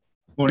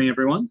Morning,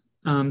 everyone.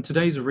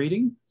 Today's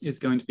reading is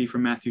going to be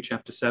from Matthew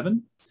chapter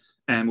 7,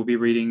 and we'll be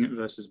reading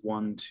verses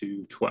 1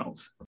 to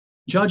 12.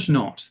 Judge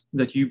not,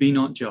 that you be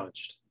not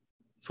judged.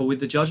 For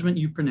with the judgment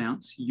you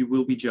pronounce, you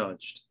will be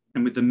judged,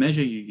 and with the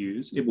measure you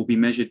use, it will be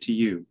measured to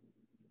you.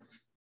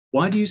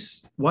 Why do you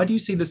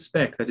see the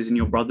speck that is in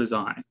your brother's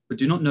eye, but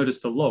do not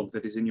notice the log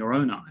that is in your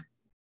own eye?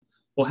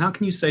 Or how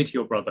can you say to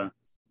your brother,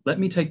 let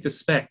me take the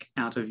speck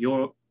out of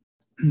your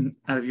own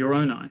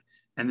eye,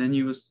 and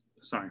then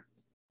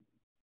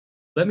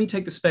let me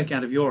take the speck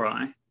out of your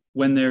eye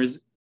when there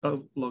is a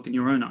log in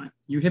your own eye.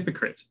 You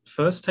hypocrite,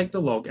 first take the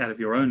log out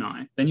of your own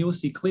eye, then you will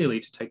see clearly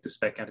to take the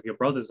speck out of your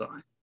brother's eye.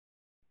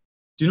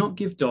 Do not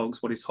give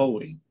dogs what is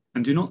holy,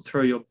 and do not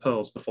throw your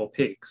pearls before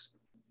pigs,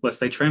 lest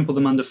they trample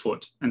them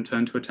underfoot and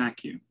turn to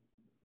attack you.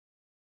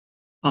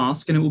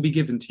 Ask, and it will be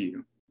given to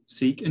you.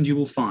 Seek, and you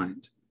will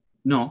find.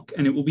 Knock,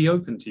 and it will be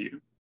opened to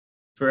you.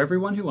 For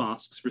everyone who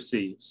asks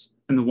receives,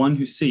 and the one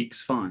who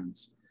seeks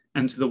finds,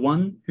 and to the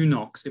one who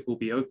knocks it will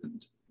be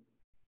opened.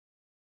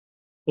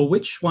 Or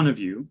which one of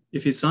you,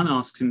 if his son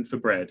asks him for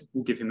bread,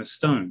 will give him a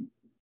stone?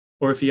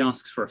 Or if he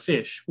asks for a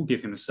fish, will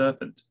give him a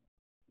serpent?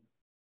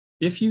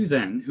 If you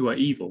then, who are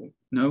evil,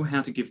 know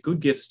how to give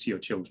good gifts to your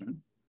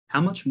children,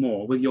 how much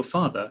more will your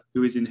Father,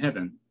 who is in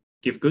heaven,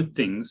 give good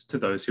things to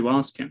those who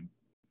ask him?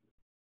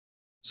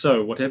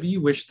 So whatever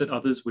you wish that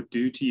others would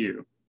do to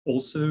you,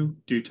 also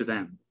do to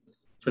them.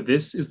 For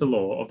this is the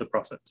law of the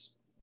prophets.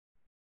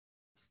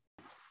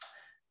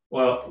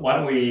 Well, why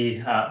don't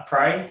we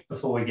pray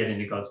before we get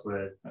into God's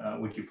word?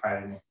 Would you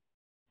pray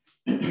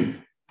with me?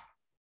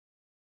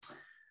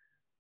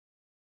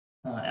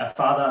 Our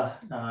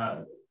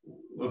Father,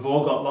 we've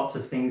all got lots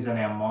of things in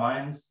our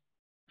minds,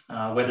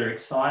 whether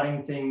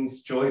exciting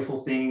things,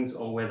 joyful things,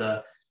 or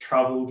whether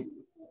trouble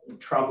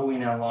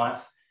in our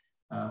life.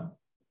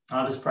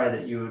 I just pray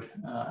that you would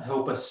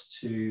help us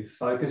to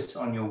focus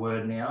on your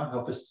word now,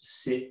 help us to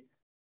sit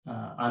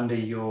under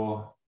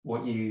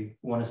what you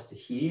want us to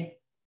hear.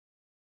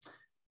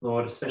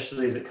 Lord,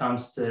 especially as it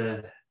comes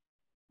to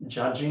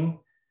judging,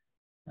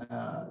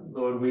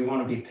 Lord, we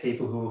want to be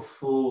people who are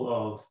full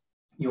of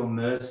your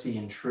mercy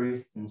and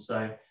truth. And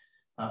so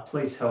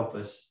please help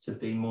us to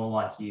be more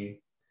like you.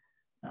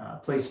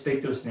 Please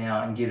speak to us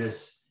now and give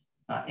us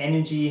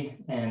energy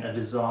and a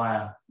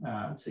desire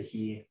to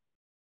hear.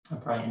 I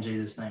pray in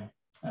Jesus' name.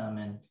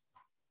 Amen.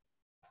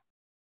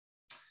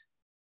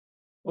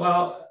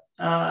 Well,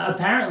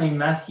 apparently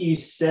Matthew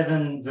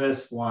 7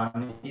 verse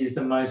 1 is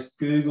the most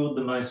Googled,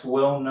 the most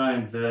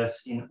well-known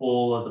verse in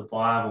all of the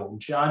Bible.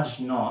 Judge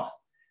not,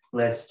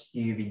 lest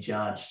you be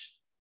judged.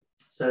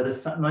 So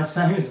the most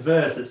famous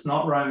verse, it's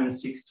not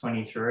Romans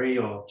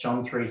 6:23 or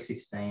John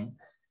 3:16.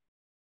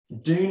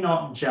 Do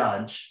not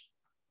judge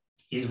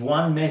is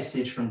one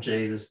message from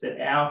Jesus that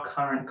our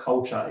current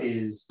culture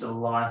is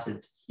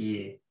delighted to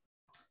hear.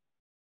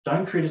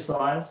 Don't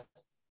criticize.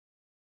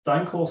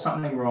 Don't call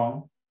something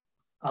wrong.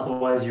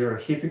 Otherwise, you're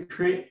a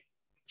hypocrite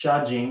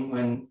judging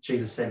when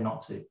Jesus said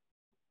not to.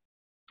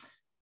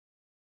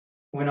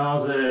 When I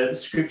was a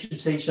scripture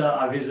teacher,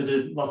 I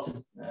visited lots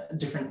of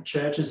different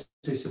churches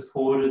who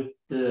supported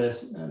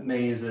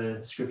me as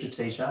a scripture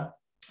teacher.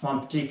 One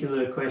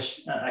particular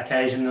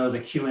occasion, there was a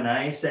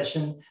Q&A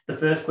session. The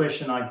first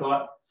question I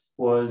got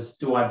was,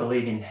 do I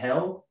believe in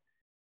hell?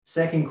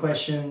 Second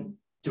question,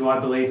 do I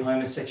believe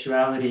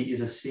homosexuality is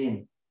a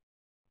sin?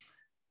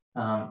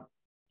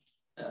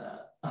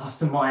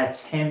 After my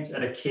attempt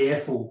at a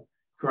careful,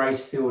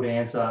 grace-filled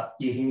answer,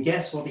 you can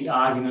guess what the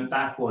argument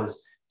back was.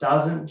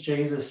 Doesn't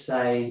Jesus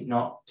say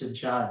not to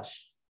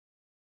judge?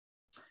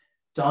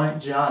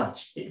 Don't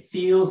judge. It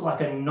feels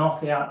like a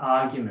knockout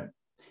argument.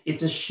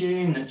 It's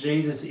assumed that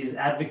Jesus is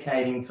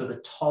advocating for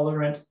the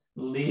tolerant,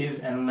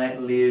 live and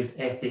let live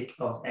ethic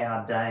of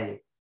our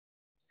day,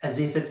 as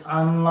if it's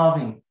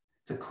unloving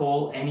to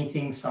call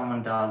anything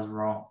someone does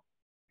wrong.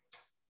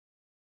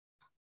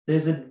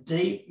 There's a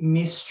deep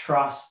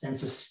mistrust and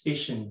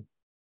suspicion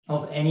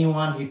of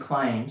anyone who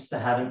claims to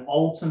have an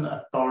ultimate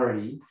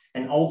authority,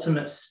 an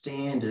ultimate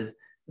standard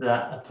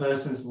that a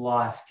person's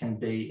life can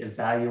be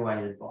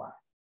evaluated by.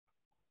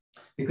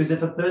 Because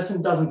if a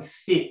person doesn't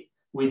fit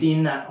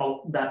within that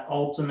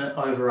ultimate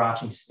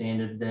overarching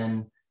standard,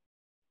 then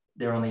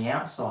they're on the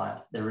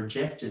outside, they're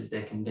rejected,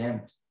 they're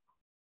condemned.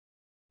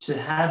 To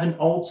have an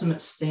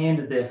ultimate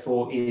standard,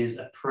 therefore, is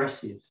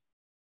oppressive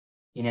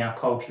in our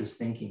culture's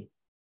thinking.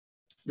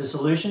 The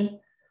solution?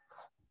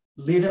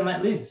 Live and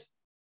let live.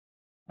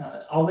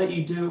 I'll let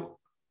you do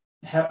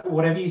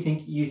whatever you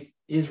think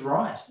is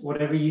right,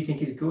 whatever you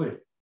think is good,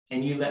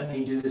 and you let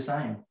me do the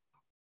same.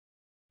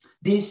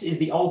 This is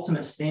the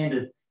ultimate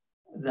standard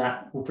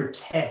that will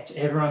protect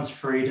everyone's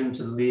freedom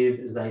to live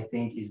as they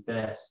think is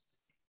best.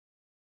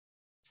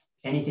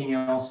 Anything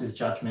else is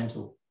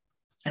judgmental.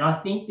 And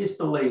I think this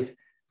belief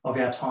of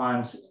our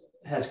times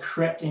has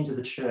crept into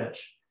the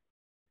church.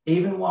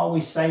 Even while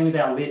we say with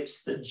our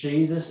lips that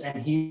Jesus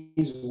and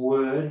his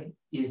word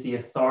is the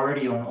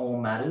authority on all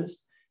matters,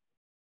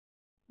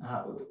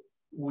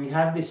 we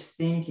have this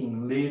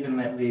thinking, live and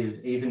let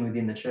live, even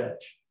within the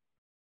church.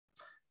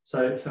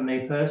 So for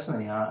me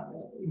personally,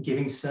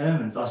 giving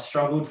sermons. I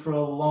struggled for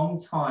a long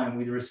time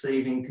with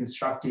receiving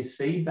constructive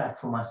feedback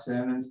for my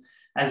sermons,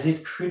 as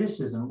if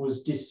criticism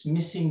was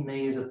dismissing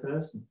me as a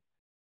person.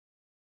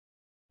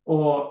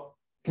 Or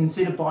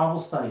consider Bible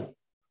study.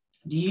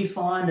 Do you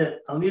find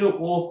it a little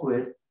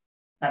awkward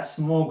at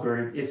small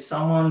group if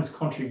someone's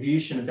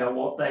contribution about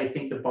what they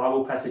think the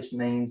Bible passage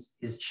means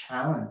is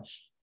challenged?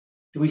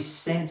 Do we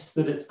sense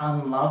that it's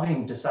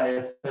unloving to say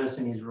a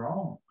person is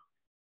wrong?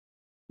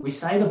 We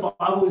say the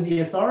Bible is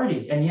the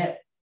authority, and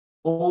yet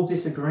all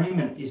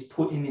disagreement is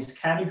put in this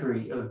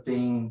category of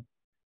being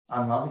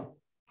unloving.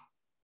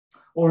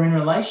 Or in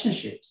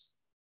relationships,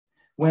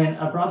 when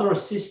a brother or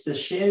sister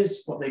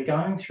shares what they're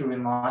going through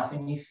in life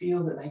and you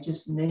feel that they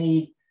just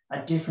need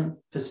a different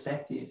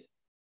perspective.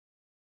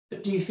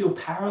 But do you feel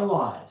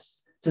paralyzed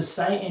to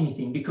say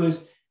anything?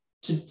 Because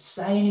to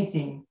say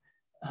anything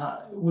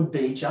would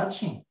be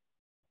judging.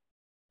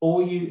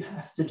 All you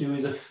have to do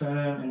is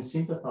affirm and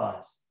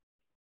sympathize.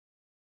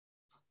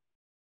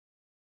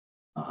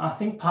 I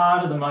think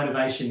part of the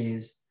motivation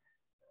is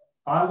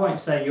I won't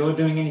say you're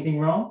doing anything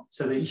wrong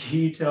so that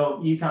you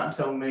can't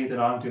tell me that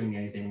I'm doing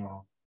anything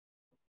wrong.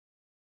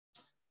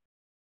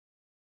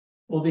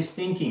 Or this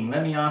thinking,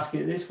 let me ask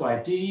it this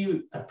way. Do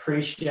you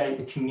appreciate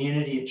the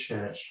community at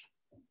church?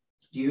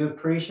 Do you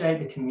appreciate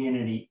the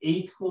community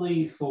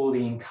equally for the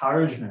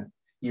encouragement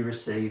you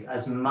receive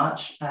as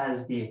much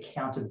as the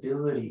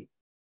accountability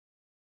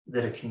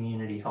that a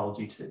community holds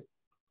you to?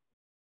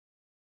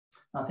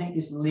 I think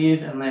this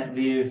live and let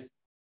live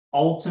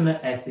ultimate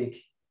ethic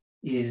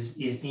is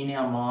in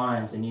our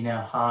minds and in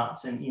our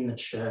hearts and in the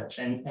church,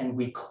 and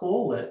we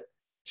call it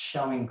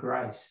showing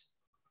grace.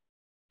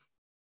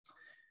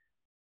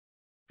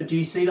 But do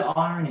you see the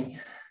irony?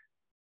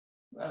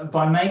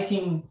 By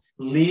making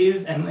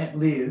live and let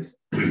live,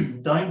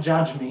 don't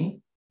judge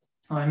me,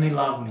 only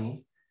love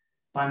me,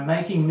 by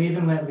making live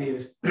and let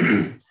live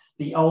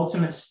the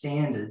ultimate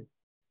standard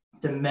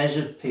to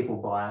measure people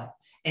by,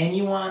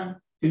 anyone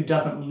who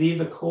doesn't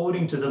live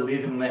according to the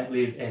live and let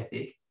live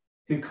ethic,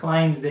 who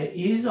claims there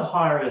is a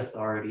higher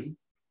authority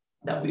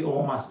that we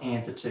all must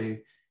answer to,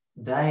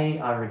 they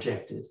are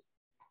rejected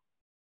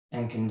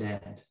and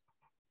condemned.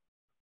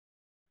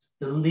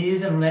 The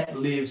live and let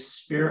live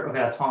spirit of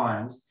our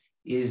times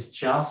is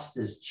just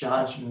as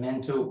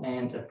judgmental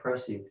and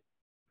oppressive.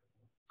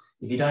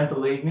 If you don't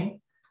believe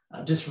me,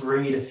 just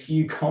read a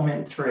few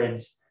comment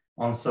threads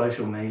on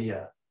social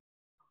media.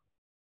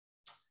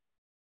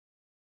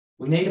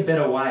 We need a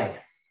better way.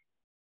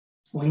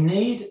 We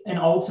need an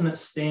ultimate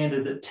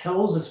standard that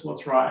tells us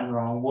what's right and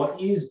wrong,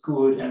 what is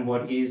good and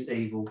what is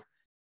evil,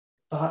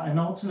 but an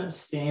ultimate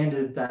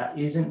standard that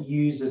isn't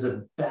used as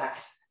a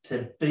bat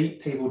to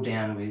beat people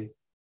down with,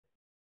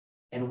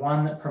 and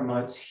one that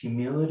promotes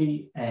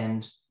humility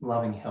and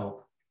loving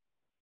help.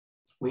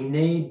 We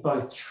need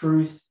both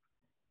truth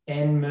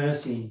and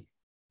mercy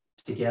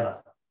together.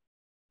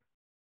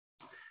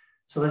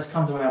 So let's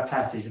come to our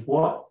passage.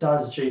 What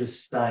does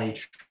Jesus say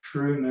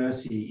true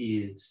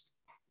mercy is?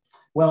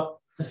 Well,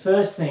 the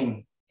first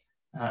thing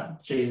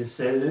Jesus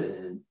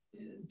says,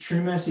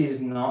 true mercy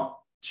is not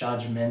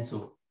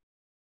judgmental.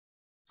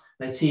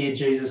 Let's hear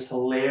Jesus'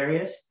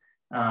 hilarious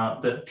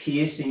but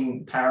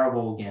piercing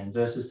parable again,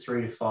 verses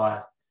 3 to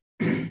 5.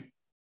 If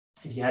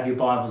you have your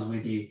Bibles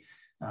with you,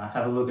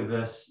 have a look at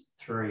verse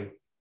 3.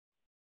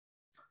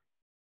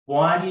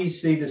 Why do you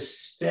see the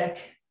speck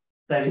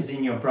that is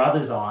in your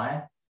brother's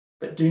eye,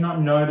 but do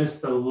not notice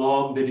the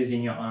log that is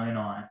in your own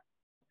eye?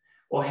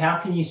 Or how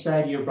can you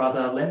say to your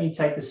brother, let me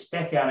take the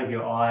speck out of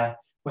your eye,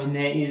 when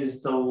there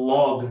is the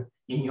log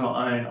in your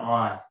own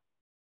eye?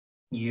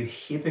 You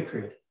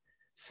hypocrite.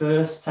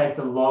 First take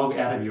the log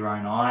out of your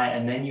own eye,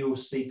 and then you will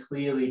see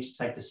clearly to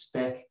take the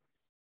speck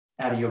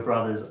out of your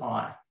brother's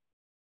eye.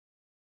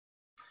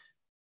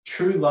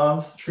 True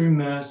love, true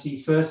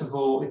mercy, first of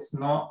all, it's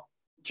not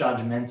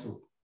judgmental.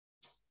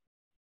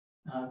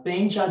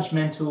 Being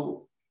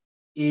judgmental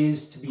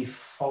is to be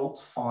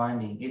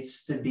fault-finding.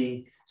 It's to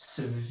be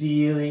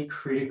severely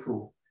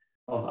critical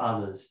of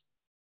others.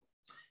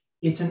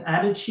 It's an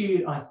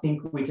attitude I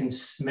think we can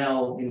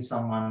smell in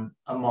someone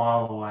a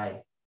mile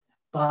away,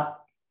 but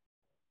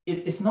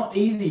it's not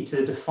easy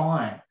to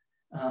define.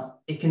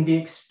 It can be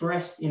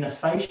expressed in a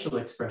facial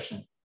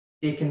expression.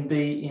 It can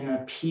be in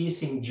a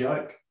piercing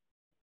joke.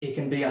 It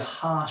can be a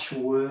harsh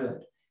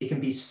word. It can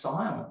be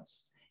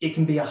silence. It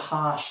can be a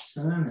harsh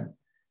sermon.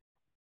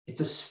 It's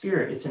a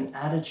spirit. It's an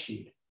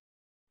attitude.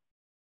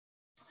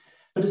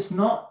 But it's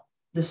not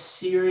the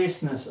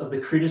seriousness of the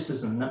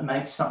criticism that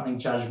makes something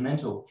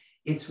judgmental.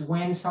 It's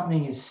when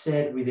something is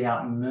said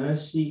without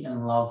mercy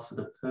and love for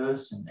the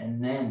person,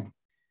 and then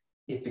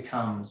it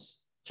becomes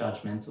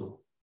judgmental.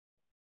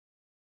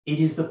 It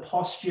is the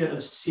posture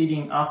of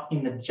sitting up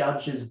in the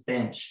judge's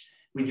bench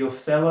with your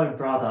fellow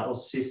brother or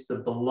sister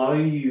below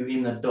you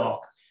in the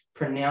dock,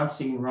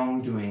 pronouncing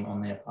wrongdoing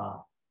on their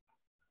part.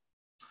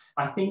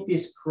 I think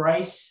this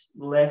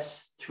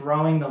graceless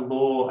throwing the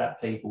law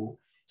at people,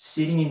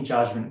 sitting in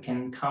judgment,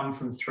 can come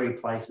from three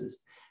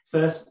places.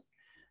 First,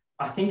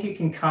 I think it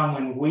can come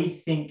when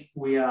we think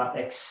we are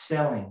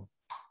excelling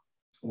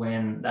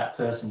when that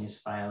person is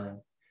failing.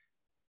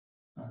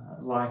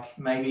 Like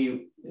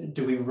maybe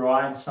do we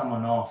write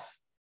someone off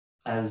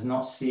as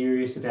not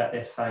serious about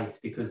their faith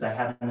because they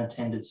haven't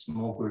attended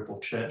small group or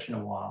church in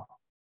a while?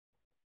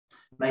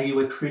 Maybe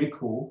we're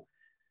critical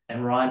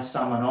and write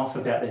someone off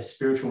about their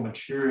spiritual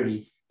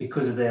maturity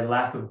because of their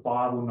lack of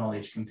Bible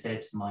knowledge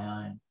compared to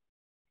my own.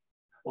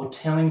 Or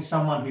telling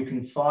someone who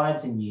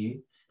confides in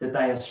you that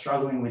they are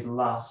struggling with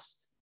lust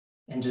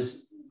and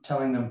just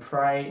telling them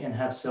pray and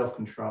have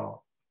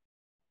self-control.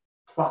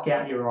 Pluck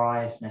out your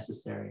eye if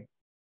necessary.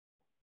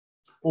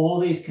 All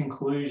these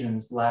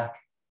conclusions lack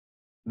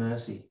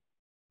mercy.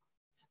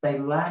 They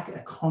lack a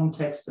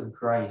context of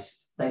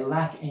grace. They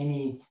lack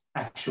any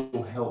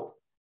actual help.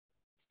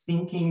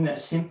 Thinking that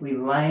simply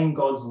laying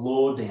God's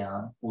law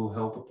down will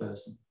help a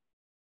person.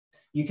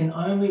 You can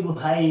only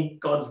lay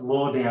God's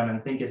law down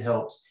and think it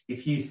helps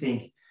if you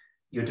think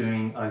you're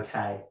doing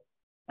okay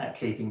at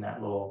keeping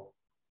that law.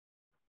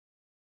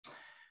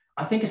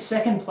 I think a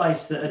second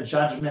place that a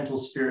judgmental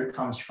spirit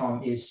comes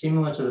from is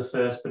similar to the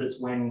first, but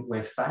it's when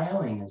we're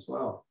failing as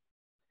well.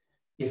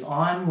 If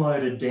I'm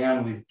loaded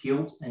down with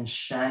guilt and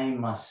shame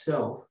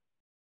myself,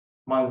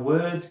 my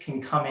words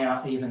can come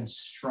out even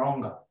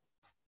stronger.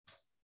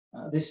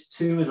 This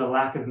too is a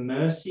lack of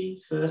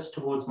mercy, first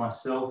towards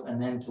myself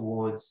and then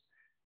towards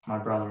my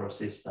brother or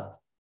sister.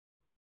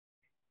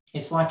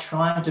 It's like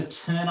trying to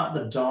turn up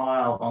the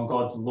dial on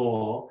God's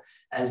law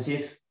as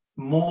if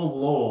more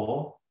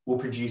law will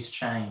produce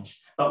change.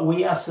 But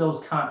we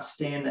ourselves can't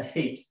stand the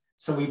heat,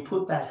 so we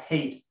put that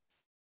heat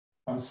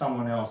on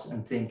someone else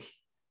and think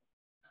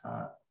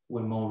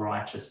we're more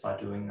righteous by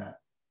doing that.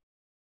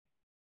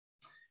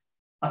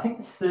 I think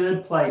the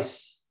third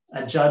place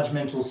a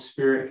judgmental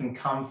spirit can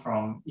come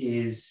from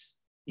is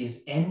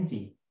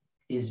envy,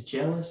 is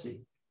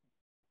jealousy.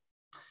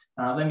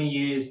 Let me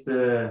use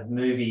the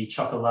movie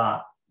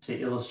Chocolat to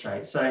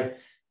illustrate. So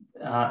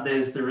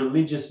there's the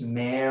religious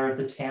mayor of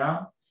the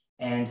town,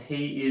 and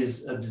he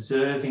is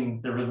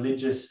observing the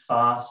religious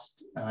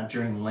fast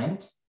during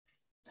Lent.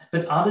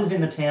 But others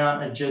in the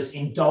town are just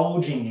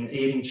indulging in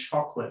eating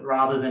chocolate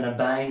rather than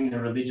obeying the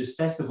religious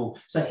festival.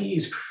 So he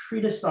is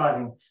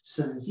criticizing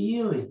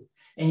severely,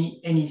 and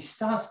he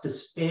starts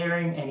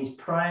despairing, and he's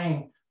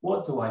praying,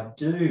 what do I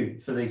do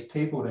for these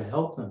people to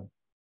help them?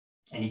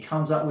 And he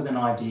comes up with an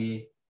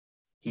idea.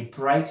 He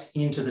breaks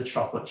into the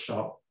chocolate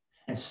shop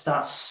and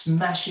starts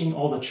smashing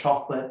all the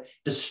chocolate,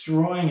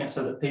 destroying it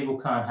so that people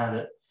can't have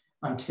it,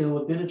 until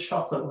a bit of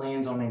chocolate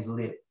lands on his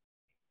lip.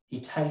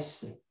 He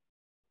tastes it,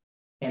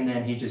 and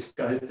then he just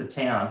goes to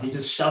town. He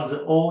just shoves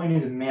it all in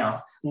his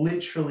mouth,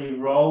 literally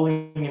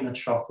rolling in the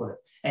chocolate.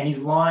 And he's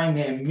lying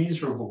there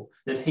miserable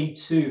that he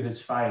too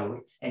has failed,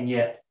 and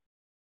yet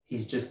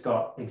he's just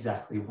got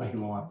exactly what he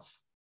wants.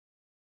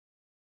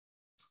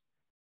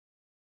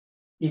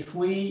 If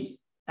we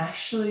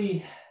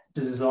actually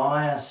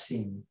desire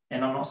sin,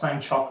 and I'm not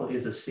saying chocolate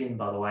is a sin,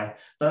 by the way,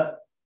 but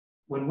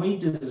when we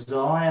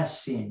desire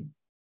sin,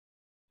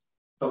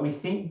 but we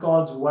think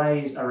God's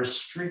ways are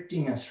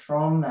restricting us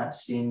from that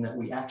sin that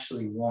we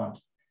actually want,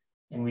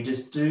 and we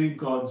just do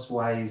God's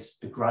ways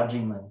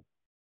begrudgingly,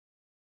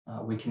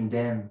 we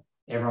condemn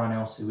everyone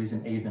else who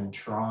isn't even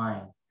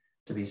trying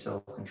to be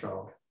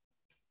self-controlled.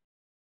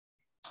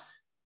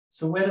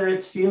 So whether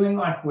it's feeling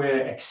like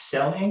we're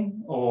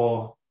excelling,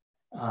 or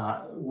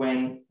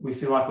when we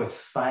feel like we're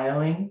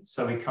failing,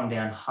 so we come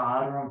down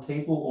harder on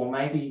people, or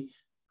maybe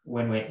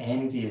when we're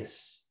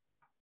envious,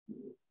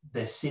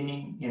 they're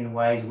sinning in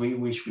ways we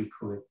wish we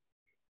could.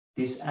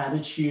 This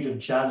attitude of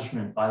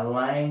judgment by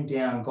laying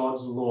down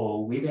God's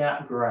law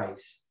without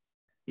grace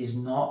is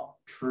not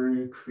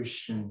true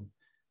Christian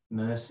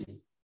mercy.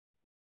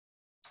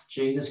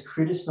 Jesus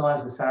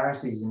criticized the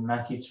Pharisees in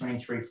Matthew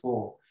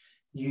 23:4.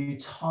 You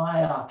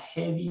tie up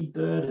heavy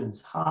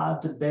burdens,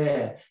 hard to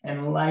bear,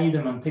 and lay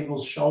them on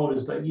people's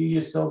shoulders, but you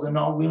yourselves are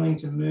not willing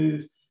to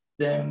move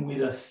them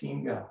with a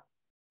finger.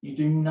 You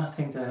do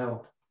nothing to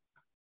help.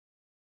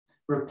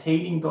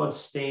 Repeating God's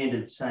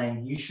standards,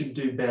 saying you should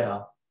do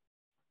better,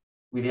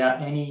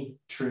 without any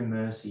true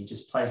mercy,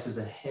 just places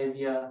a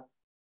heavier,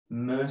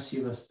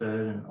 merciless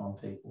burden on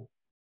people.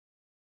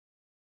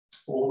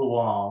 All the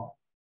while,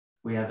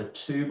 we have a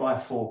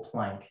 2x4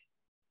 plank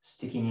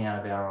sticking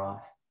out of our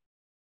eye,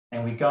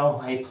 and we go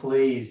away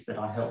pleased that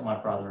I helped my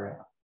brother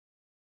out.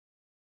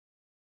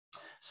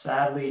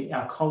 Sadly,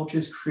 our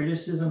culture's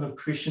criticism of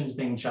Christians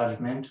being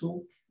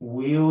judgmental,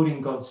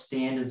 wielding God's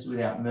standards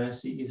without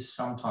mercy, is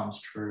sometimes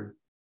true.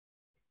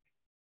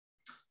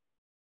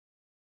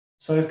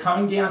 So if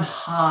coming down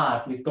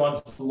hard with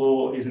God's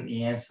law isn't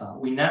the answer,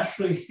 we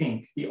naturally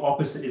think the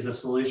opposite is a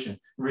solution.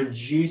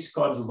 Reduce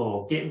God's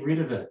law, get rid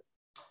of it.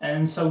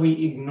 And so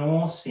we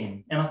ignore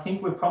sin. And I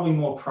think we're probably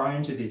more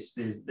prone to this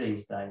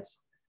these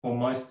days, or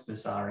most of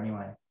us are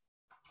anyway.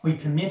 We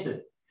permit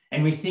it,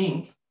 and we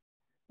think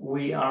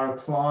we are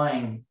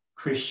applying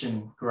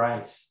Christian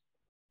grace.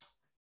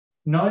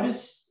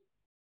 Notice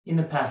in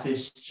the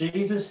passage,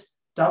 Jesus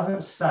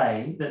doesn't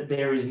say that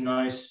there is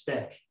no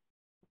speck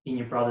in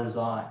your brother's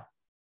eye.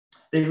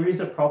 There is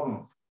a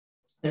problem.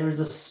 There is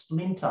a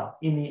splinter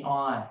in the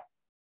eye.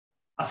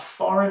 A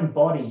foreign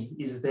body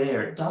is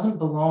there. It doesn't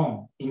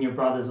belong in your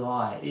brother's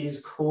eye. It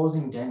is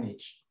causing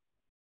damage.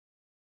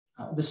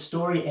 The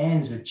story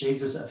ends with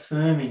Jesus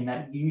affirming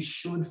that you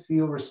should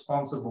feel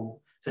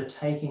responsible for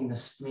taking the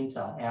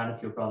splinter out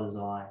of your brother's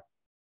eye.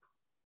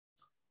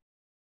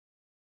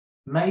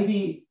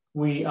 Maybe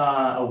we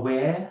are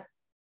aware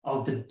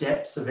of the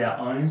depths of our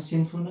own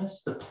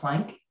sinfulness, the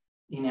plank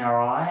in our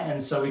eye,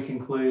 and so we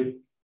conclude,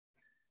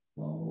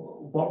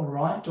 well, what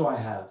right do I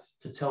have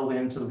to tell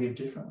them to live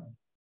differently?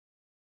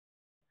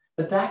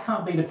 But that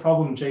can't be the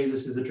problem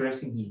Jesus is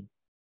addressing here.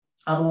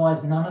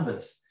 Otherwise, none of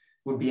us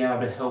would be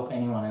able to help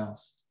anyone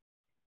else.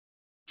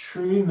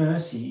 True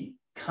mercy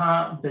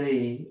can't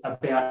be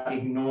about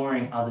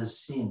ignoring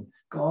others' sin.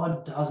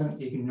 God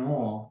doesn't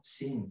ignore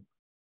sin.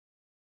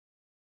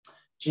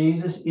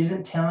 Jesus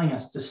isn't telling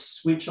us to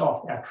switch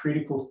off our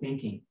critical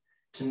thinking,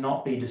 to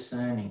not be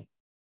discerning.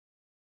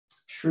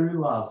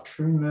 True love,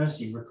 true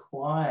mercy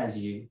requires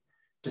you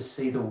to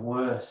see the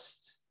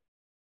worst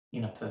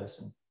in a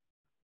person.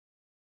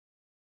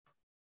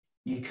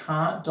 You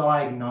can't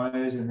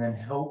diagnose and then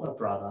help a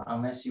brother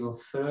unless you are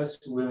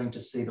first willing to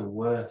see the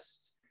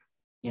worst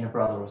in a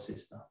brother or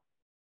sister.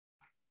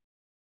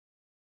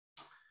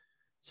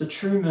 So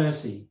true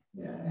mercy,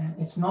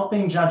 it's not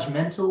being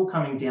judgmental,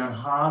 coming down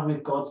hard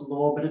with God's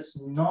law, but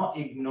it's not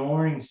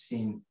ignoring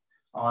sin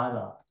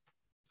either.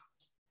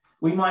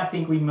 We might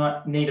think we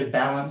might need to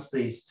balance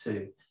these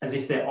two as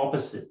if they're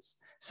opposites.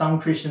 Some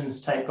Christians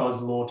take God's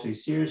law too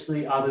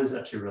seriously, others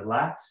are too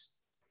relaxed.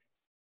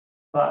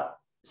 But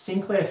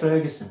Sinclair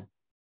Ferguson,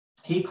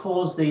 he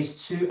calls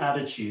these two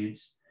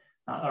attitudes,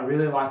 I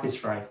really like this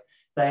phrase,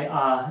 they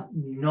are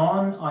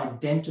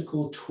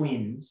non-identical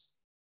twins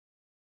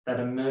that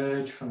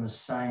emerge from the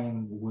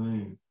same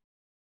womb.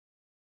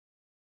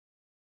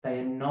 They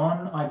are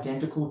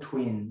non-identical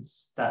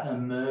twins that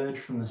emerge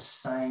from the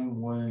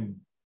same womb.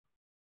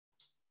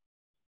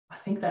 I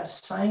think that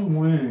same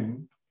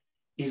womb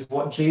is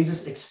what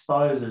Jesus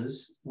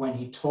exposes when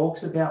he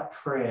talks about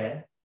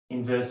prayer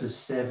in verses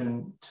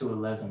 7 to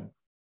 11.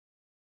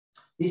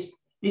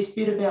 This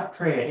bit about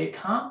prayer, it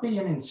can't be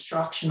an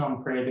instruction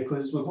on prayer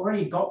because we've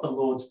already got the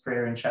Lord's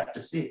Prayer in chapter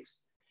 6.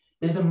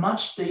 There's a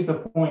much deeper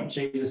point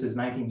Jesus is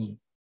making here.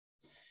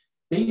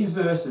 These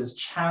verses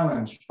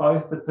challenge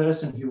both the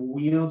person who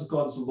wields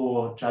God's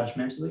law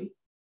judgmentally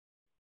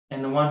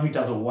and the one who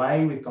does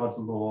away with God's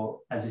law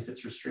as if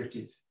it's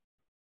restrictive.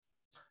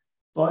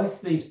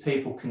 Both these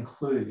people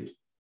conclude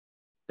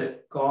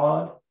that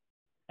God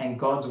and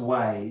God's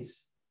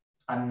ways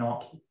are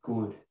not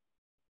good.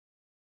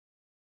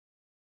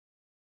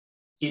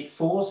 It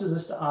forces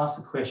us to ask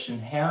the question,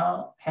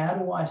 how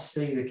do I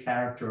see the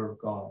character of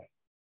God?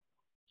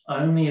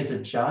 Only as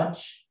a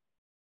judge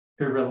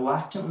who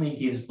reluctantly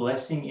gives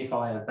blessing if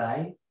I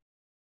obey,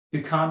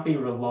 who can't be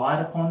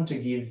relied upon to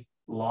give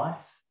life?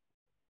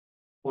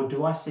 Or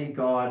do I see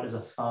God as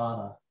a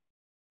father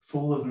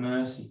full of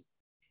mercy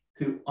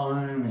who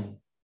only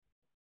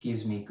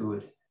gives me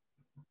good?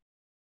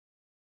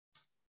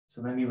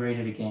 So let me read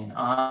it again.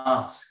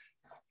 Ask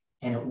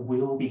and it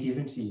will be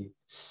given to you.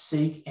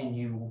 Seek and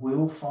you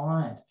will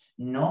find.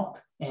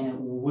 Knock and it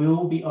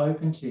will be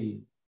open to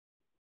you.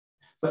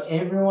 For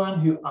everyone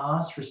who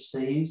asks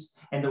receives,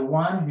 and the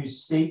one who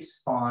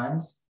seeks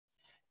finds,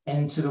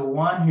 and to the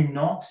one who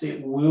knocks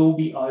it will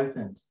be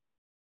opened.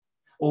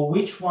 Or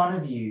which one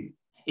of you,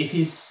 if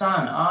his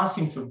son asks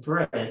him for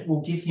bread,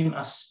 will give him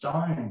a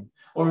stone?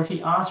 Or if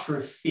he asks for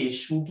a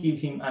fish, will give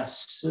him a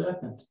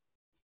serpent?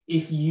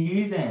 If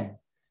you then,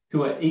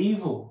 who are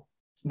evil,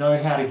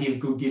 know how to give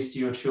good gifts to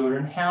your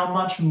children, how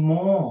much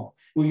more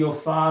will your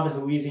Father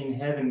who is in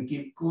heaven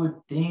give good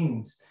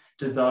things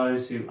to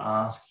those who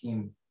ask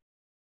him?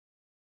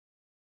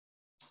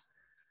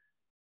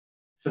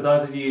 For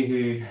those of you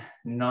who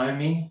know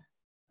me,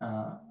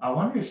 I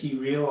wonder if you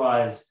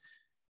realise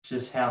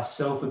just how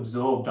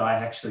self-absorbed I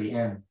actually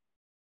am.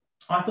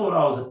 I thought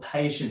I was a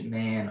patient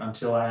man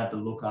until I had to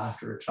look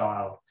after a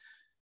child.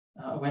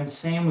 When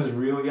Sam was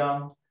real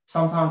young,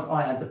 sometimes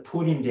I had to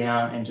put him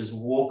down and just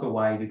walk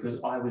away because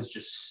I was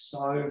just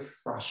so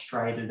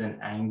frustrated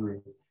and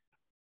angry.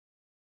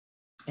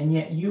 And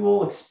yet you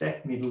all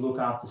expect me to look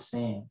after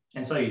Sam,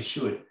 and so you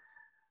should.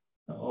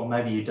 Or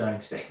maybe you don't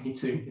expect me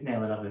to, now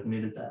that I've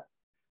admitted that.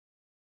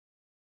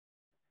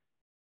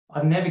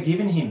 I've never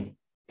given him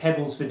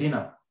pebbles for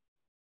dinner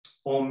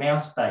or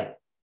mouse bait,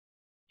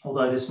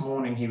 although this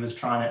morning he was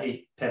trying to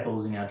eat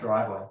pebbles in our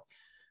driveway.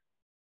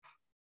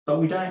 But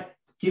we don't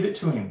give it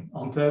to him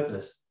on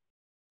purpose.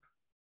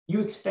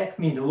 You expect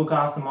me to look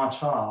after my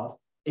child,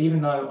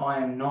 even though I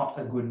am not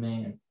a good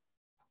man.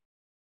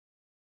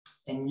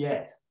 And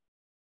yet,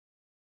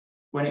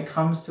 when it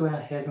comes to our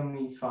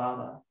Heavenly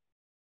Father,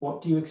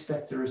 what do you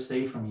expect to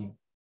receive from him?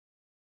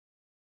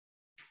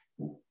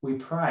 We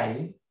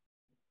pray,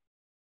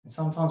 and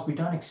sometimes we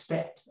don't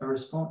expect a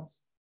response.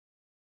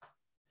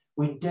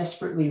 We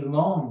desperately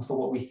long for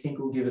what we think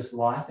will give us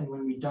life, and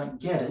when we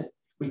don't get it,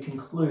 we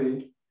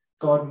conclude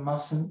God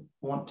mustn't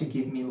want to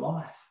give me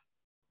life.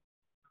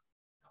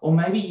 Or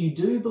maybe you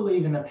do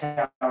believe in the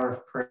power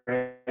of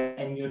prayer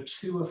and you're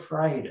too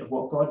afraid of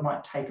what God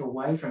might take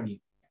away from you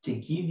to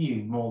give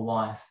you more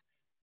life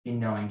in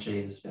knowing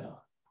Jesus better.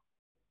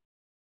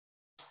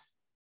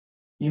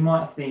 You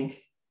might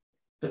think,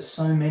 but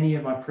so many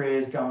of my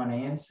prayers go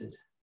unanswered.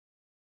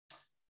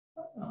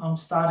 I'm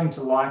starting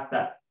to like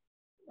that.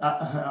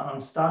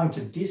 I'm starting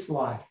to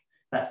dislike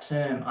that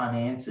term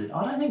unanswered.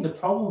 I don't think the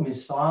problem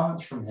is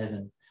silence from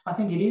heaven. I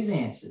think it is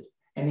answered.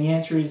 And the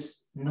answer is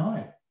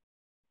no.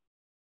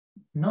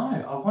 No,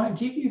 I won't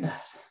give you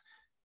that.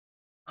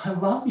 I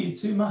love you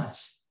too much.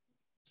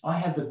 I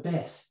have the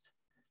best,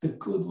 the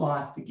good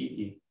life to give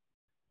you.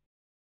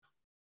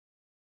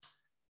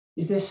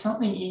 Is there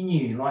something in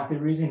you, like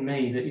there is in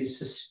me, that is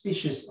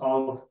suspicious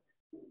of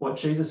what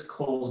Jesus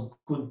calls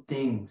good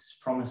things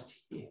promised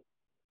here?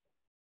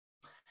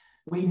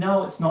 We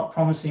know it's not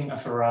promising a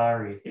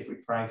Ferrari if we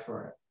pray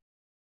for it.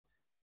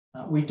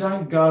 We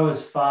don't go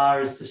as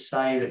far as to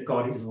say that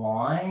God is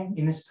lying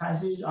in this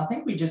passage. I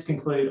think we just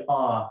conclude,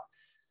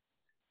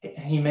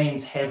 he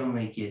means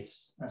heavenly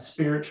gifts,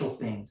 spiritual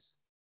things.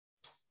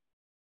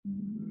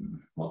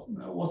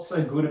 What's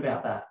so good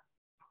about that?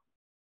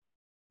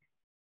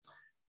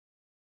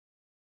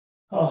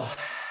 Oh,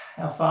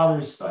 our Father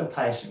is so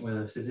patient with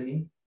us, isn't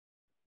he?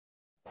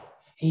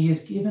 He has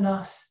given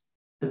us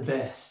the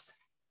best.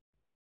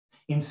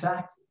 In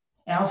fact,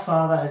 our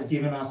Father has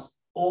given us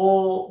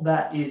all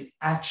that is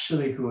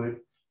actually good,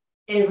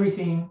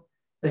 everything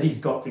that he's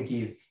got to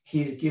give. He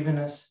has given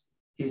us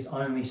his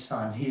only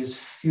Son. He has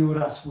filled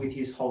us with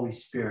his Holy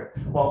Spirit.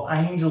 While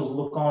angels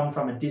look on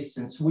from a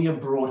distance, we are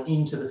brought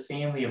into the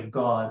family of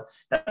God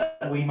that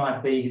we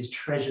might be his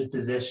treasured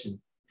possession,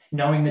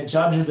 knowing the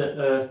judge of the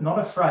earth, not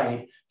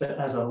afraid, but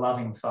as a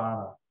loving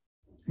Father,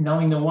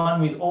 knowing the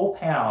one with all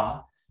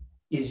power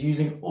is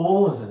using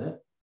all of it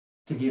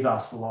to give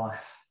us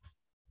life,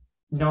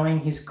 knowing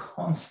his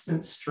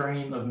constant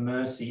stream of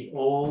mercy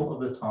all of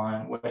the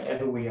time,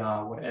 wherever we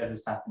are,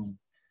 whatever's happening.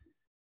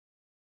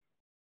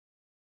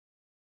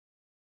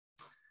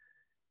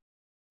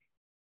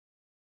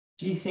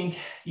 Do you think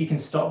you can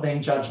stop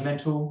being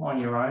judgmental on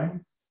your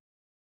own?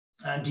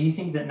 Do you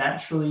think that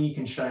naturally you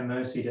can show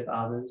mercy to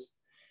others?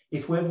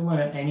 If we've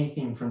learned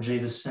anything from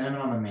Jesus'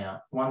 Sermon on the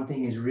Mount, one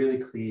thing is really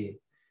clear,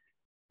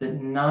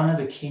 that none of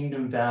the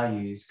kingdom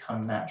values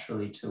come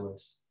naturally to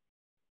us.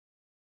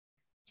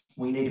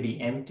 We need to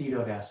be emptied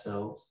of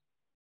ourselves,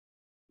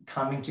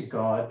 coming to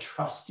God,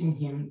 trusting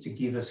him to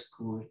give us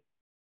good,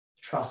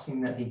 trusting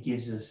that he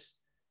gives us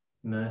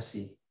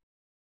mercy.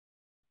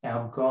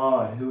 Our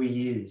God, who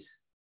he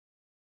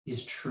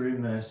is true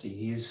mercy.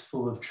 He is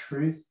full of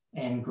truth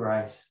and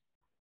grace.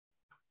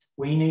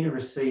 We need to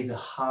receive the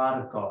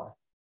heart of God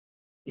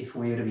if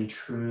we are to be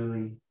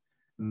truly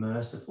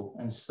merciful.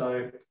 And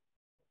so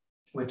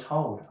we're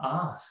told,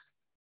 ask.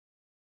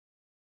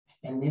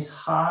 And this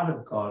heart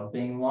of God,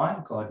 being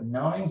like God,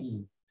 knowing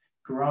him,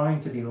 growing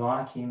to be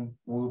like him,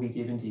 will be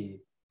given to you.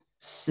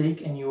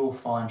 Seek and you will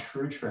find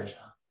true treasure.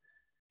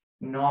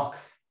 Knock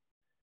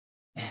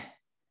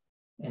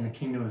and the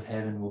kingdom of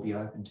heaven will be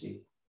open to you.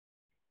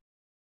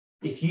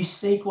 If you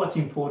seek what's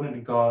important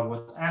to God,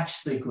 what's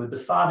actually good, the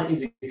Father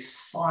is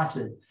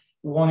excited,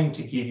 wanting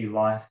to give you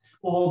life.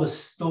 All the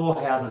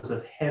storehouses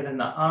of heaven,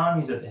 the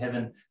armies of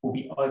heaven will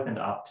be opened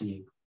up to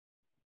you.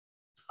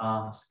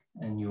 Ask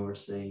and you'll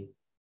receive.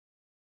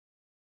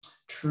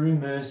 True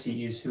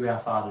mercy is who our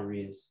Father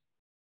is.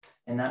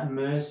 And that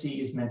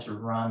mercy is meant to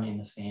run in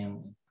the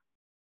family.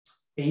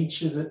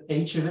 Each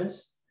of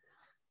us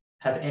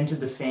have entered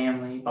the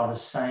family by the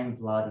same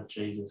blood of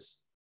Jesus.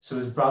 So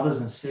as brothers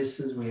and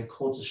sisters, we are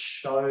called to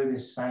show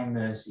this same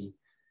mercy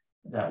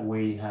that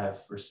we have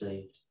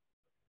received.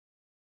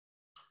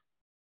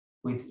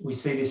 We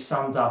see this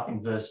summed up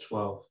in verse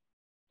 12.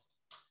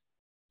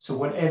 So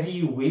whatever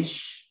you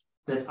wish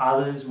that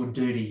others would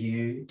do to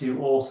you,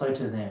 do also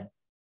to them.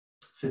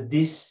 For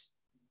this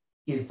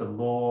is the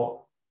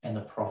law and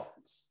the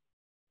prophets.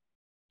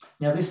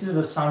 Now, this is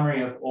a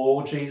summary of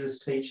all Jesus'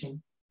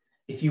 teaching.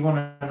 If you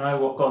want to know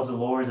what God's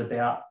law is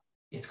about,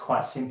 it's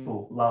quite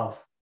simple, love.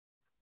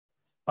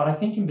 But I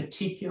think in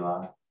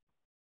particular,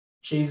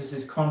 Jesus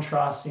is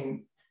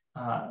contrasting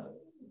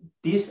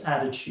this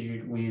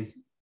attitude with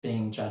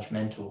being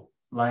judgmental,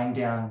 laying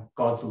down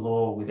God's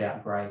law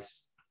without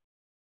grace.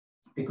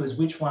 Because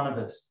which one of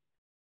us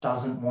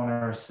doesn't want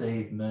to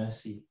receive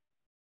mercy?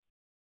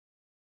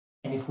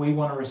 And if we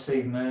want to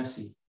receive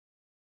mercy,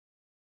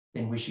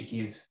 then we should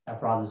give our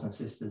brothers and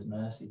sisters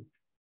mercy.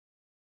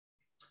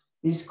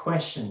 This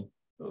question,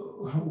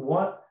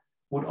 what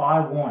would I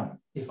want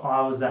if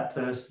I was that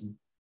person?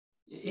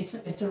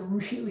 It's a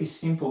really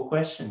simple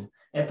question,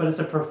 but it's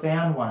a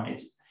profound one.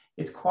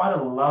 It's quite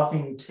a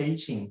loving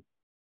teaching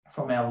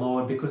from our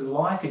Lord because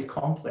life is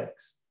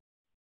complex.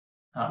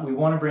 We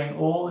want to bring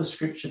all the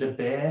scripture to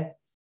bear,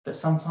 but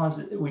sometimes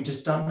we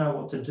just don't know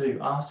what to do.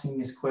 Asking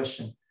this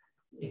question,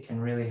 it can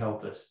really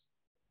help us.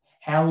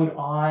 How would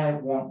I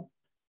want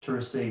to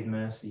receive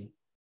mercy?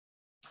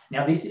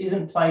 Now, this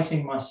isn't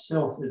placing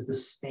myself as the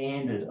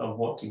standard of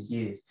what to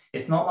give.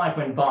 It's not like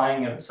when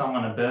buying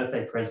someone a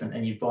birthday present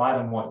and you buy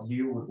them what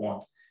you would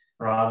want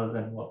rather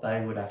than what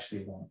they would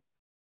actually want.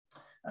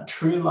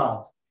 True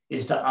love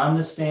is to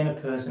understand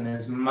a person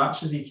as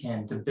much as you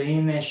can, to be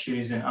in their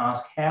shoes and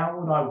ask, how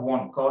would I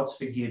want God's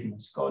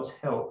forgiveness, God's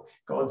help,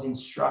 God's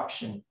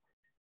instruction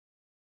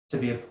to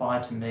be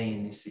applied to me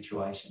in this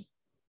situation?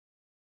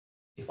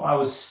 If I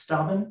was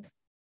stubborn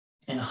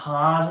and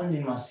hardened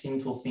in my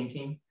sinful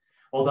thinking,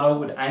 although it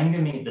would anger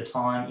me at the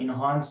time, in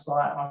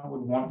hindsight, I would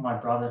want my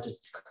brother to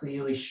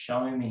clearly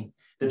show me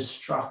the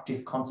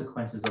destructive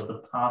consequences of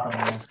the path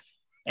I'm on.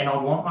 And I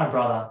want my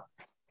brother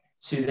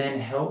to then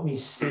help me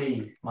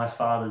see my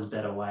Father's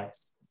better way.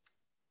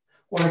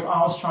 Or if I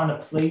was trying to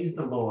please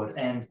the Lord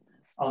and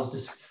I was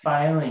just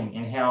failing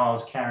in how I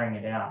was carrying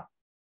it out,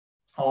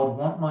 I would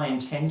want my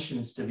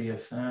intentions to be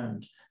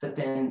affirmed, but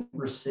then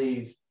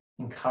receive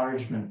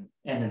encouragement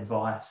and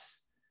advice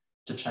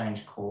to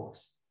change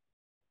course.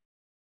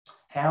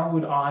 How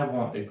would I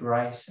want the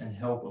grace and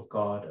help of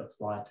God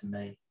applied to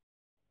me?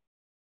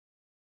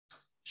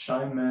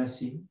 Show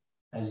mercy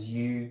as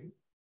you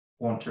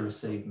want to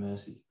receive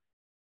mercy.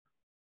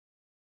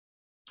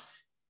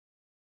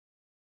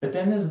 But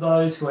then there's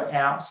those who are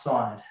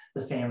outside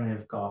the family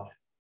of God.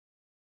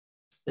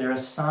 There are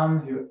some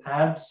who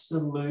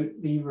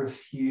absolutely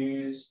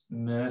refuse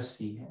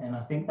mercy. And I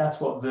think that's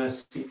what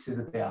verse 6 is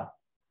about.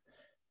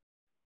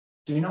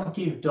 Do not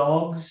give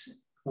dogs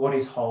what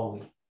is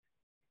holy.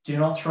 Do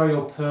not throw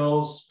your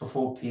pearls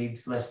before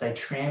pigs, lest they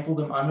trample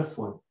them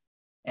underfoot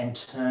and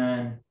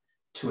turn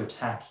to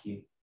attack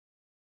you.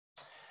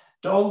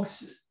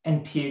 Dogs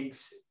and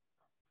pigs,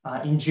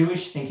 in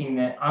Jewish thinking,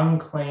 they're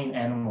unclean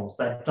animals.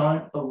 They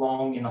don't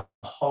belong in the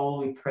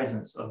holy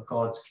presence of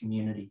God's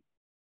community.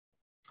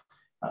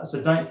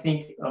 So don't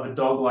think of a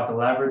dog like a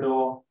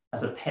Labrador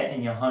as a pet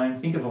in your home.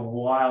 Think of a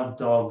wild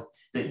dog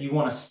that you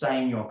want to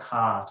stay in your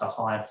car to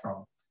hide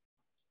from.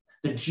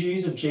 The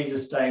Jews of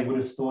Jesus' day would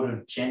have thought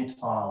of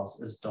Gentiles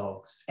as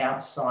dogs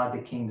outside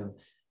the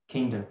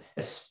kingdom,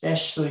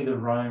 especially the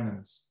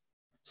Romans,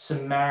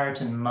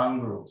 Samaritan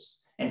mongrels,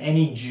 and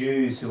any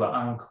Jews who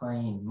are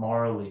unclean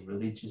morally,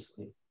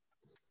 religiously.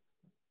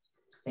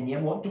 And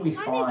yet, what do we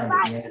find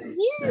at the end of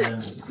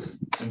this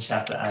sermon in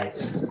chapter 8?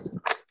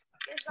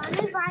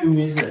 Who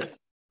is it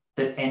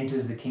that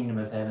enters the kingdom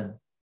of heaven?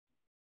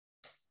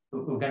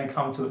 We're going to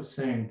come to it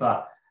soon,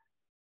 but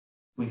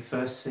we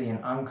first see an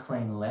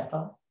unclean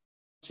leper,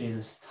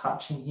 Jesus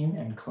touching him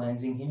and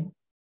cleansing him,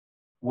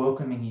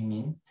 welcoming him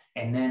in,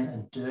 and then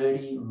a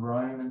dirty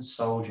Roman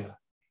soldier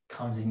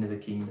comes into the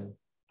kingdom.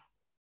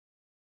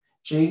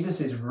 Jesus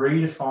is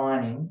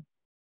redefining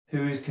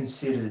who is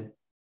considered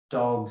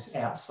dogs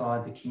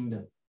outside the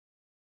kingdom.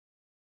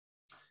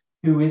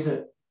 Who is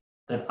it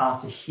that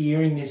after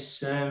hearing this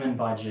sermon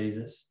by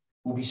Jesus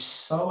will be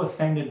so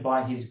offended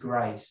by his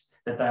grace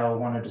that they will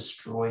want to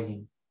destroy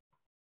him?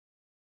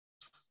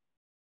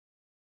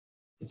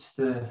 It's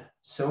the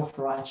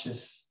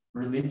self-righteous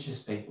religious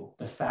people,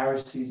 the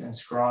Pharisees and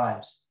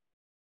scribes.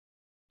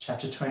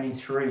 Chapter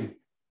 23,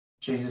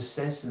 Jesus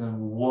says to them,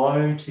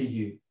 woe to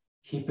you,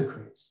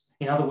 hypocrites.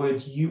 In other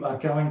words, you are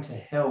going to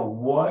hell.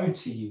 Woe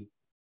to you.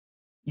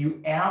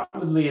 You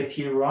outwardly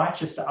appear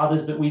righteous to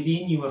others, but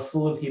within you are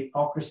full of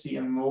hypocrisy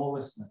and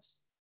lawlessness.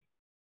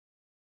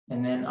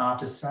 And then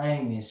after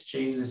saying this,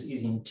 Jesus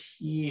is in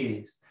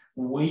tears,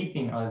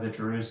 weeping over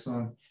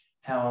Jerusalem,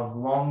 how I've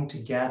longed to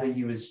gather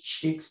you as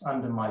chicks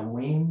under my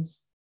wings,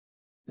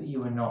 but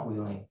you are not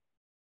willing.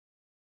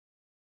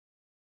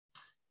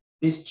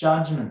 This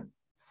judgment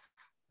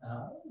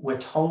we're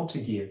told to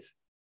give.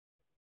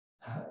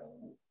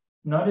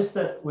 Notice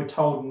that we're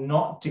told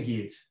not to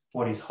give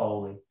what is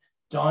holy.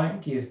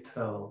 Don't give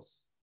pearls.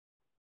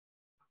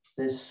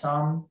 There's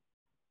some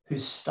who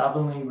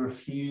stubbornly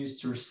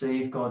refuse to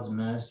receive God's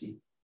mercy,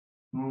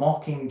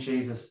 mocking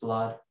Jesus'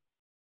 blood,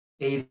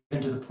 even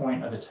to the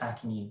point of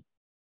attacking you.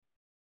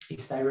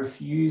 If they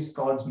refuse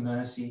God's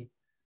mercy,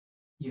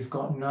 you've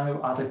got no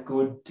other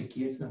good to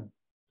give them.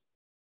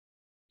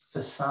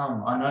 For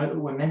some, I know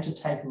we're meant to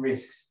take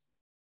risks.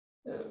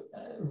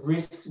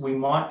 Risks, we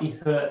might be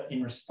hurt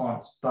in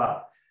response,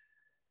 but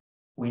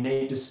we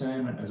need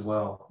discernment as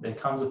well. There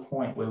comes a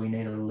point where we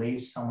need to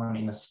leave someone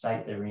in the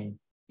state they're in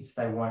if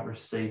they won't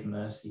receive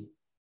mercy,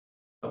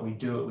 but we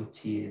do it with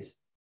tears.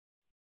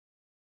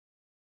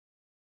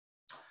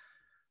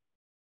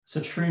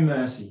 So true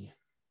mercy,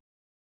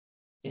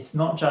 it's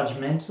not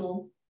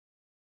judgmental.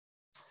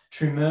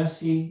 True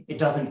mercy, it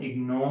doesn't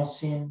ignore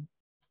sin,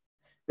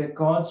 but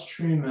God's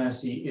true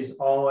mercy is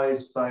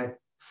always both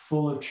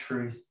full of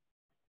truth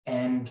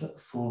and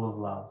full of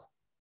love.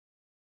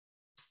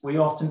 We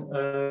often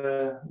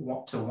err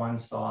to one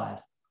side,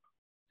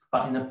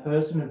 but in the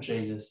person of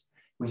Jesus,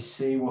 we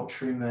see what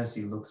true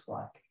mercy looks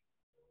like.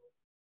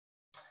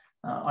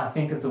 I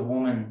think of the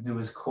woman who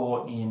was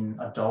caught in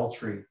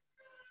adultery,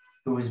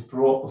 who was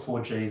brought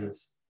before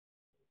Jesus.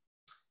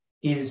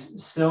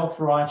 His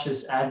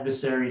self-righteous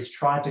adversaries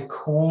tried to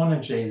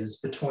corner Jesus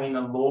between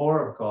the law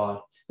of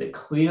God, that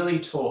clearly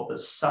taught that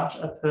such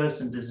a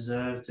person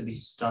deserved to be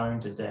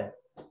stoned to death.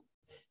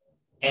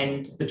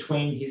 And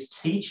between his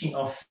teaching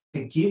of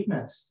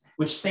forgiveness,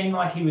 which seemed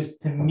like he was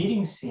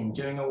permitting sin,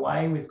 doing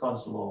away with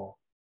God's law,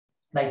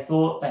 they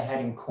thought they had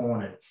him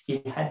cornered.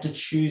 He had to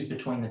choose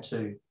between the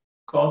two,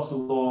 God's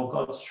law,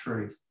 God's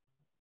truth,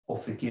 or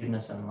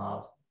forgiveness and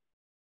love.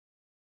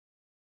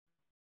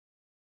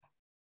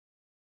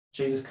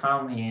 Jesus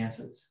calmly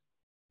answers,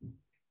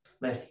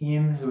 "Let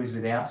him who is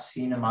without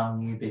sin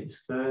among you be the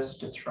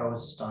first to throw a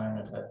stone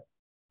at her."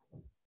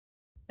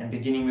 And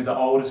beginning with the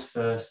oldest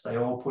first, they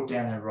all put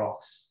down their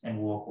rocks and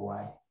walk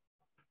away.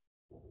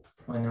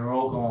 When they're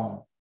all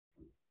gone,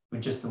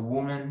 with just the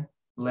woman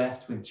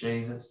left with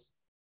Jesus,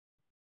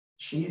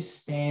 she is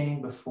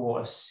standing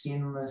before a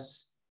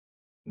sinless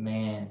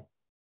man,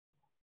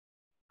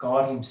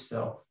 God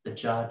himself, the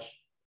judge.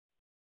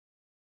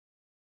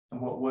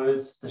 And what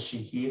words does she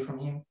hear from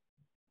him?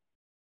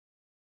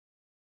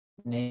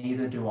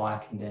 "Neither do I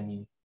condemn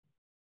you.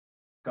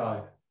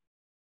 Go,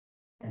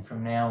 and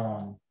from now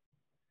on,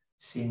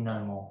 sin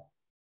no more."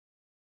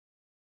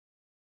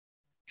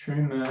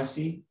 True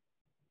mercy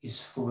is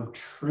full of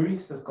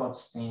truth of God's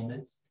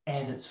standards,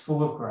 and it's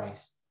full of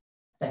grace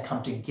that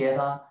come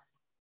together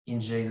in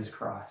Jesus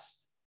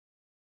Christ.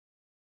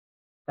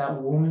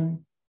 That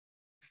woman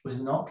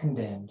was not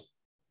condemned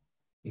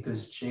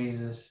because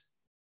Jesus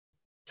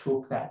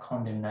took that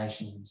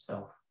condemnation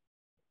himself.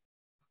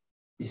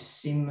 This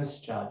sinless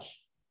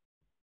judge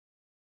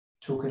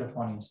took it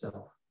upon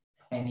himself,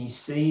 and he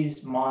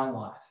sees my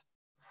life,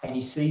 and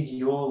he sees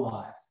your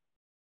life,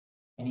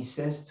 and he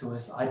says to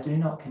us, "I do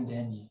not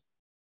condemn you,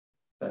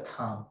 but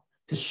come,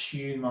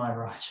 pursue my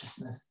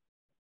righteousness."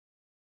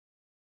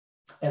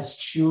 As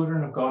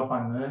children of God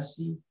by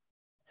mercy,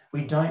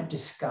 we don't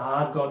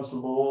discard God's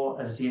law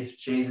as if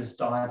Jesus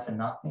died for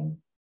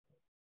nothing,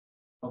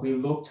 but we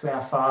look to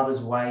our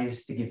Father's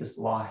ways to give us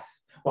life,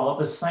 while at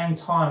the same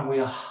time we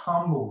are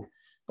humbled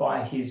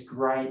by his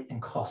great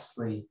and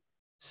costly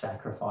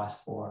sacrifice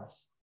for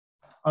us.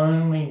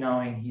 Only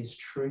knowing his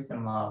truth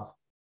and love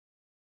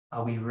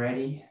are we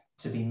ready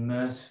to be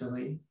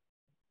mercifully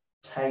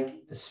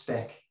take the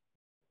speck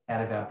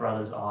out of our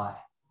brother's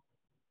eye.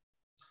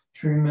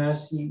 True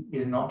mercy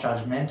is not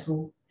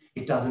judgmental.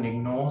 It doesn't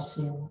ignore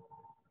sin,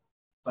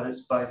 but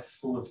it's both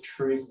full of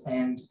truth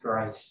and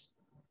grace.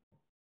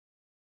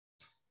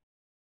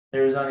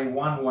 There is only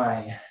one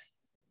way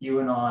you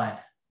and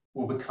I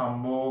will become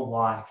more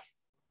like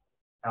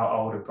our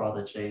older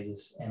brother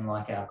Jesus and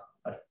like our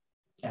God,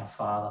 our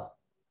Father.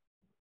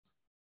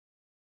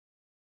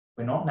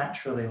 We're not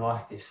naturally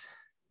like this.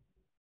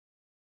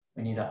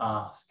 We need to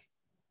ask,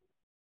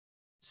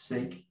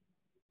 seek,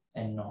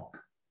 and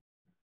knock.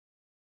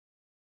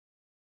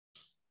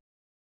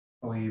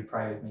 Will you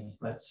pray with me?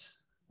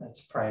 Let's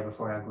pray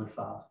before our good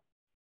Father.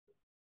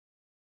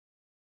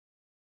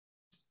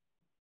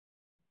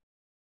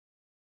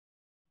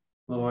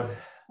 Lord,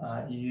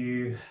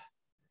 you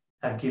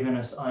have given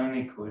us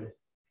only good.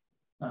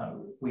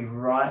 We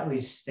rightly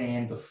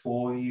stand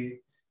before you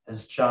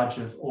as judge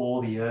of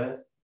all the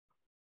earth.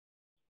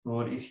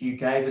 Lord, if you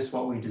gave us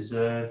what we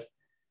deserved,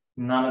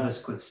 none of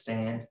us could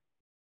stand.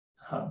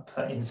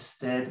 But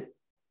instead,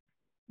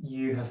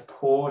 you have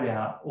poured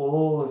out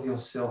all of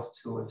yourself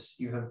to us.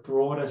 You have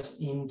brought us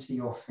into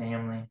your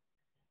family.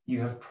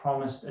 You have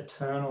promised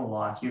eternal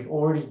life. You've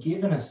already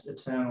given us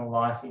eternal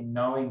life in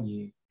knowing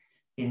you,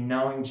 in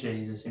knowing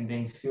Jesus, in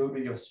being filled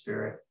with your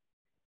Spirit,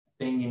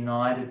 being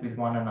united with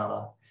one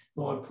another.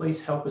 Lord,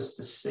 please help us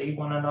to see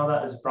one another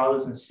as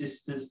brothers and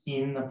sisters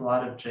in the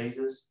blood of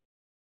Jesus.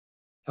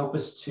 Help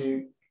us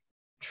to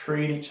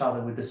treat each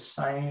other with the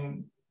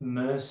same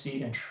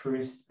mercy and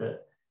truth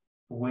that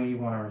we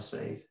want to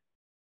receive.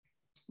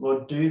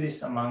 Lord, do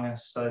this among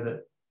us so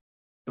that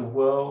the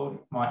world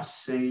might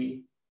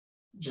see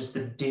just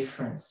the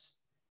difference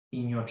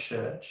in your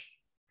church,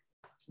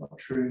 what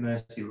true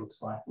mercy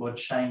looks like. Lord,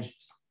 change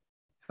us.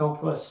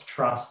 Help us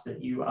trust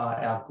that you are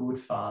our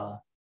good Father,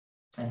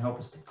 and help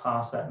us to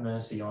pass that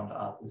mercy on to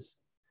others.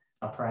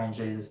 I pray in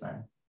Jesus'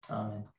 name. Amen.